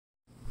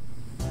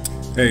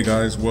Hey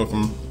guys,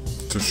 welcome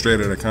to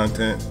Straight Outta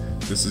Content.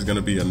 This is going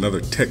to be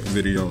another tech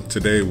video.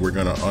 Today we're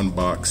going to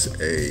unbox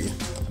a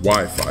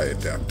Wi-Fi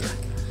adapter.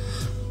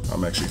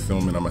 I'm actually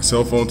filming on my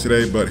cell phone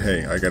today, but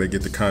hey, I got to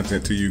get the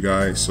content to you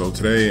guys. So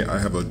today I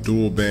have a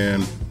dual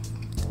band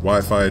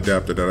Wi-Fi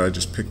adapter that I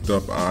just picked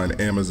up on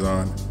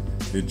Amazon.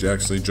 It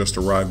actually just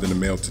arrived in the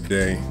mail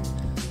today.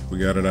 We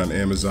got it on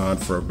Amazon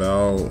for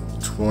about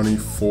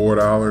 $24,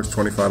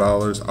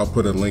 $25. I'll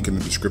put a link in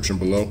the description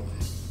below.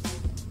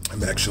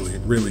 I'm actually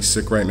really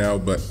sick right now,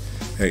 but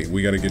hey,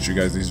 we got to get you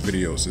guys these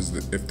videos.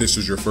 If this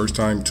is your first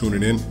time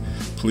tuning in,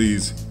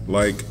 please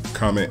like,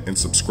 comment, and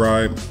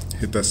subscribe.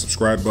 Hit that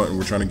subscribe button.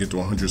 We're trying to get to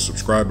 100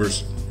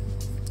 subscribers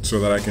so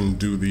that I can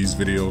do these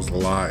videos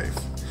live.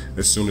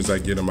 As soon as I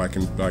get them, I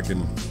can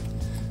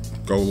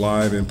go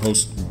live and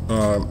post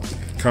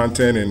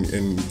content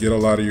and get a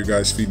lot of your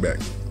guys' feedback.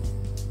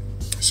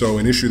 So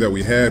an issue that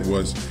we had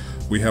was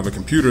we have a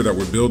computer that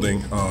we're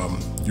building.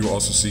 You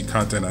also see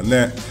content on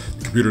that.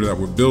 The computer that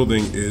we're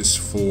building is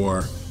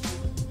for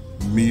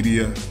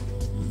media,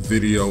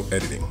 video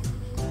editing.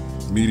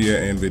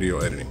 Media and video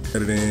editing.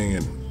 Editing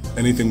and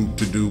anything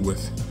to do with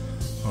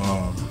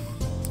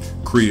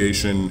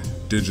creation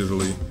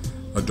digitally,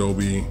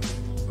 Adobe,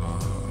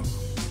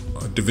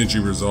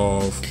 DaVinci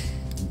Resolve,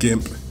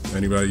 GIMP.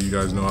 Anybody you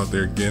guys know out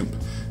there, GIMP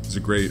is a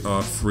great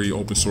free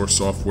open source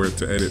software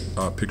to edit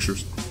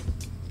pictures.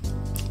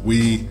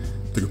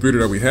 The computer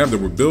that we have that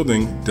we're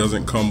building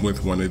doesn't come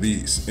with one of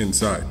these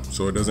inside,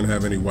 so it doesn't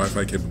have any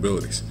Wi-Fi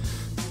capabilities.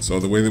 So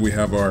the way that we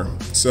have our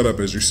setup,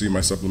 as you see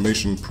my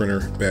sublimation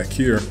printer back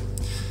here,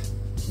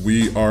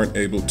 we aren't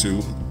able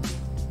to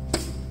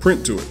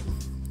print to it.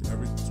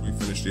 We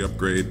finished the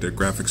upgrade. The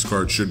graphics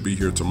card should be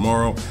here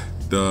tomorrow.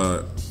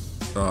 The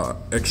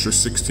extra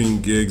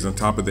 16 gigs on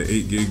top of the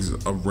 8 gigs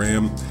of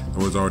RAM that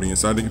was already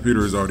inside the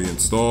computer is already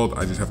installed.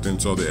 I just have to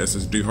install the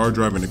SSD hard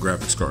drive and the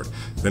graphics card.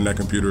 Then that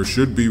computer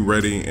should be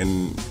ready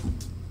and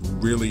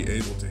really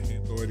able to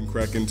handle. Go ahead and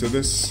crack into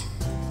this.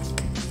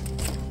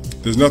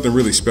 There's nothing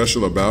really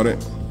special about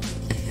it.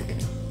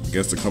 I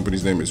guess the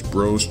company's name is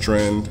Bros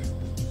Trend.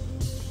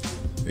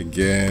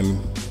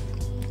 Again,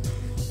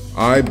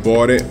 I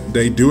bought it.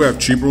 They do have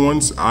cheaper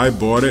ones. I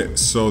bought it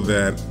so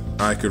that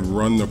I could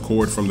run the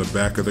cord from the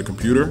back of the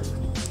computer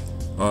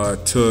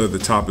to the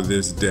top of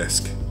this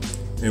desk.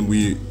 And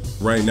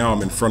right now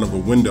I'm in front of a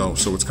window,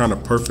 so it's kind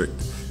of perfect.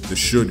 This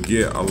should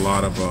get a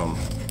lot of,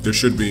 there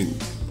should be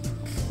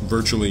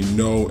virtually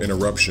no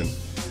interruption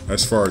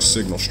as far as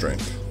signal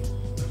strength.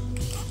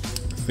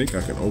 I think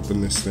I can open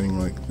this thing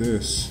like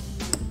this,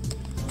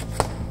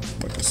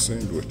 like a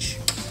sandwich.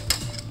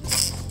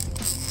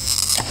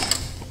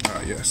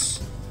 Ah, yes.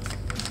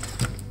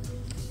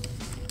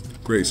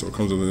 Great, so it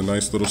comes with a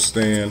nice little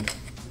stand,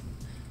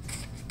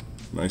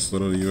 nice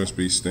little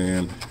USB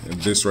stand, and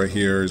this right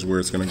here is where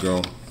it's going to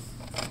go.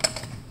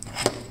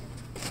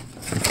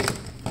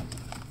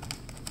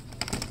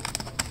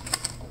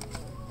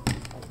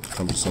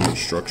 Comes with some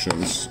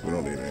instructions. We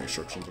don't need any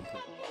instructions.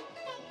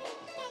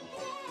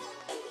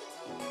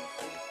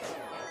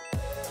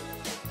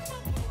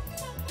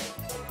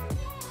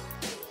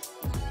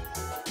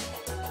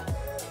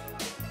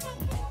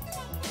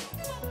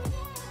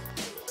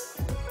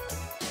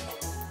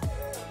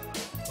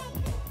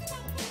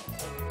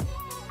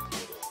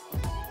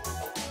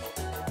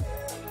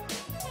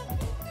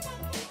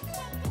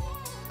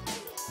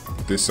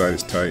 This side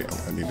is tight.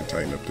 I need to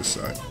tighten up this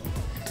side.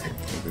 Okay,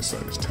 this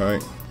side is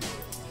tight.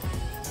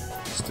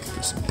 Stick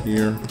this in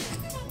here.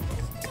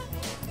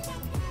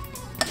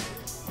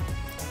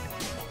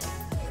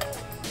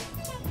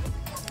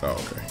 Oh,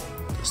 okay.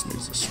 This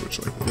needs to switch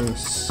like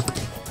this.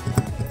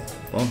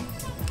 Well,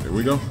 there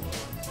we go.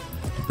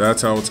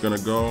 That's how it's gonna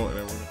go.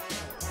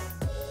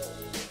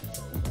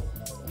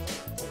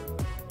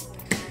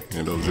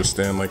 And it'll just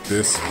stand like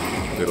this.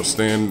 It'll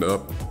stand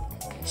up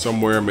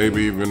somewhere.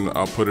 Maybe even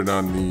I'll put it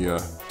on the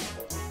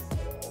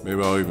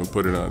maybe I'll even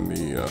put it on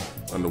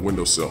the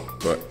windowsill.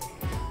 But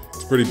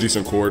it's a pretty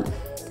decent cord,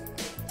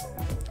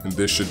 and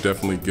this should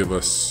definitely give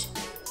us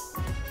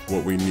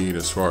what we need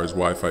as far as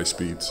Wi-Fi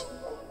speeds.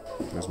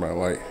 There's my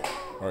light.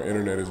 Our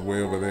internet is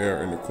way over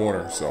there in the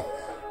corner, so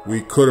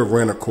we could have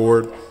ran a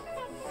cord,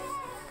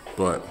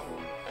 but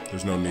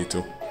there's no need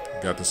to.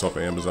 Got this off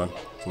of Amazon,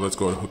 so let's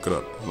go and hook it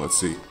up and let's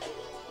see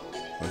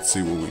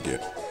what we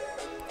get.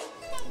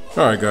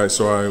 Alright guys,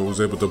 so I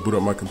was able to boot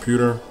up my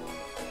computer.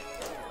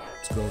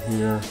 Let's go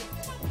here.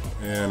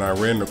 And I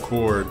ran the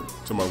cord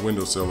to my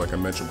windowsill, like I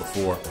mentioned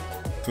before,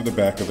 to the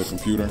back of the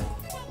computer. And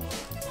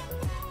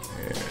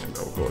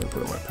I'll go ahead and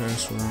put in my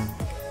password.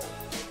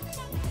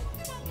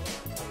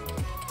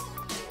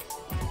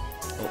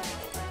 Oh.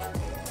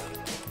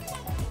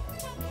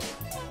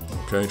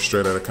 Okay,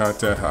 straight out of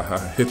content.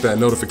 Hit that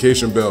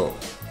notification bell.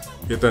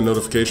 Hit that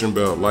notification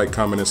bell. Like,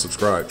 comment, and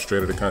subscribe.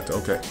 Straight out of content.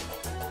 Okay.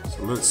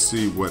 So let's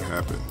see what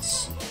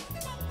happens.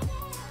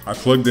 I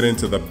plugged it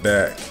into the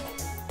back.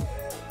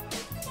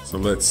 So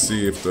let's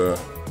see if it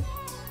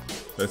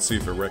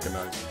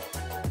recognizes.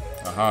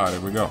 Aha, there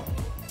we go.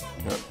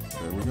 Yep,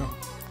 there we go.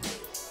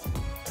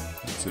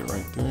 That's it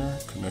right there.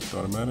 Connect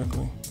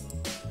automatically.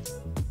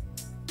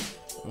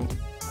 Oh.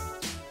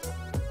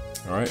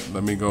 All right,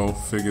 let me go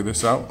figure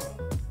this out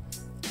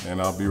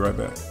and I'll be right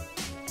back.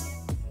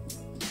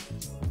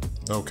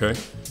 Okay,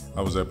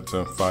 I was able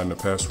to find the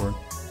password.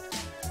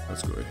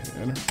 Let's go ahead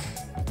and enter.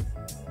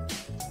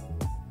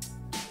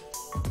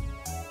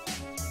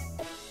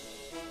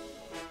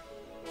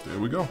 There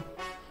we go.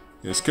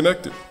 It's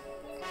connected.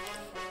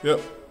 Yep.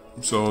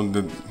 So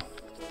the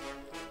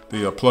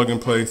plug and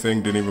play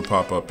thing didn't even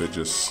pop up. It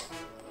just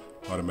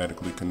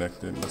automatically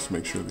connected. Let's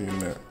make sure the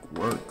internet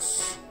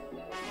works.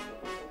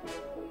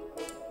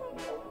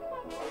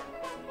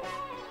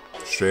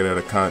 Straight out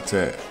of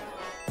content.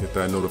 Hit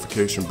that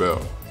notification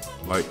bell.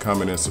 Like,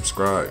 comment, and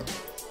subscribe.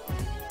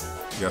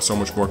 You got so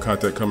much more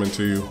content coming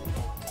to you.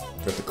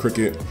 Got the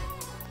Cricut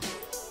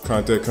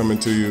content coming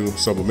to you.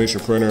 Sublimation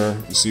printer.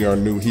 You see our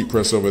new heat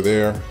press over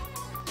there.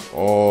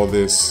 All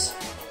this.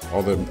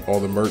 All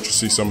the merch, you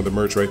see some of the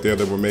merch right there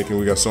that we're making.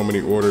 We got so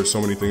many orders,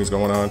 so many things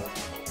going on.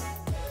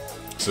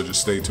 So just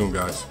stay tuned,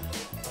 guys.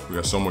 We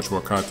got so much more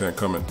content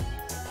coming.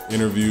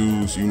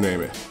 Interviews, you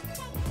name it.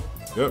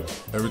 Yep,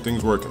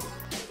 everything's working.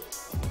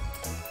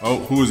 Oh,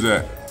 who is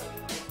that?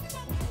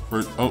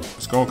 Oh,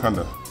 it's going kind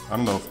of, I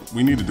don't know.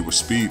 We need to do a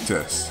speed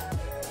test.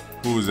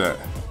 Who is that?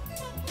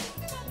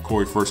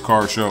 Corey First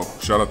Car Show.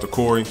 Shout out to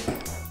Corey.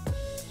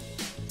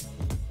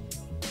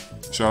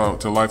 Shout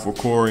out to Life with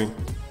Corey.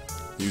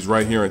 He's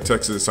right here in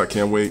Texas. I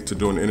can't wait to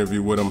do an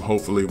interview with him.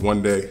 Hopefully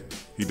one day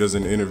he does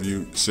an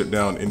interview, sit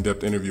down,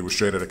 in-depth interview with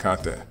Straight Outta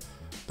Content.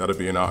 That'll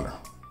be an honor.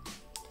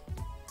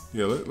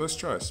 Yeah, let's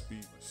try a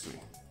speed. Let's see.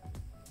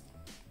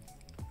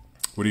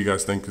 What do you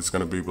guys think it's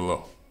gonna be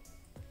below?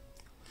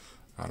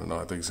 I don't know,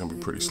 I think it's gonna be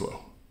pretty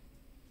slow.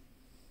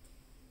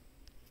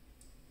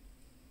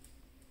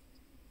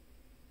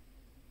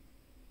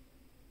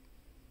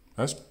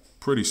 That's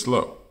pretty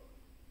slow.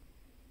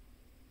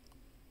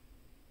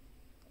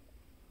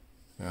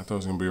 Yeah, I thought it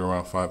was gonna be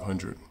around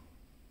 500.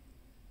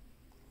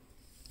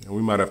 Yeah,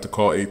 we might have to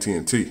call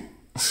AT&T.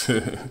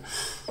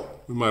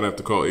 We might have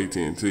to call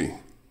AT&T.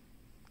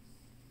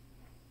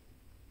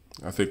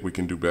 I think we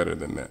can do better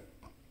than that.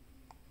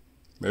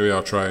 Maybe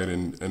I'll try it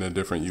in a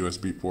different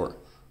USB port.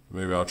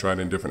 Maybe I'll try it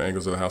in different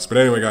angles of the house. But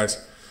anyway,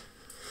 guys,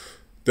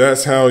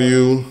 that's a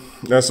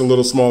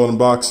little small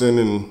unboxing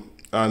and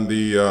on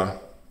the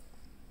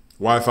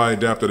Wi-Fi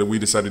adapter that we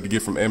decided to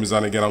get from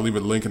Amazon. Again, I'll leave a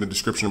link in the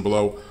description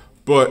below.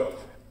 But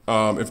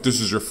if this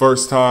is your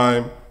first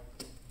time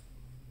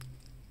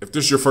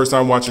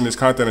watching this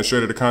content and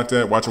Straight Outta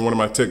Content, watching one of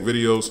my tech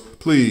videos,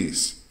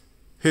 please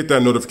hit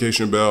that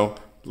notification bell,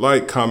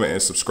 like, comment,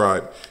 and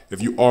subscribe.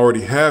 If you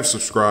already have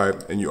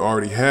subscribed and you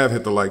already have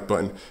hit the like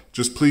button,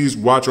 just please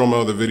watch all my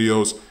other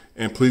videos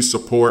and please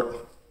support.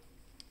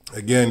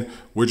 Again,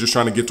 we're just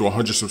trying to get to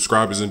 100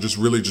 subscribers and just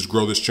really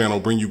grow this channel,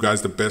 bring you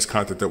guys the best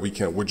content that we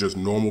can. We're just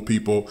normal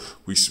people.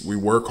 We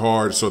work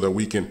hard so that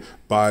we can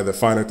buy the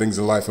finer things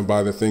in life and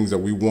buy the things that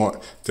we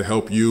want to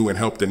help you and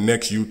help the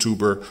next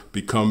YouTuber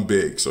become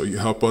big. So you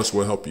help us,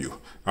 we'll help you.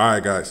 All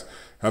right, guys.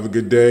 Have a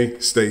good day.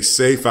 Stay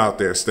safe out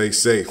there. Stay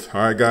safe.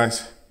 All right,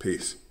 guys.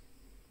 Peace.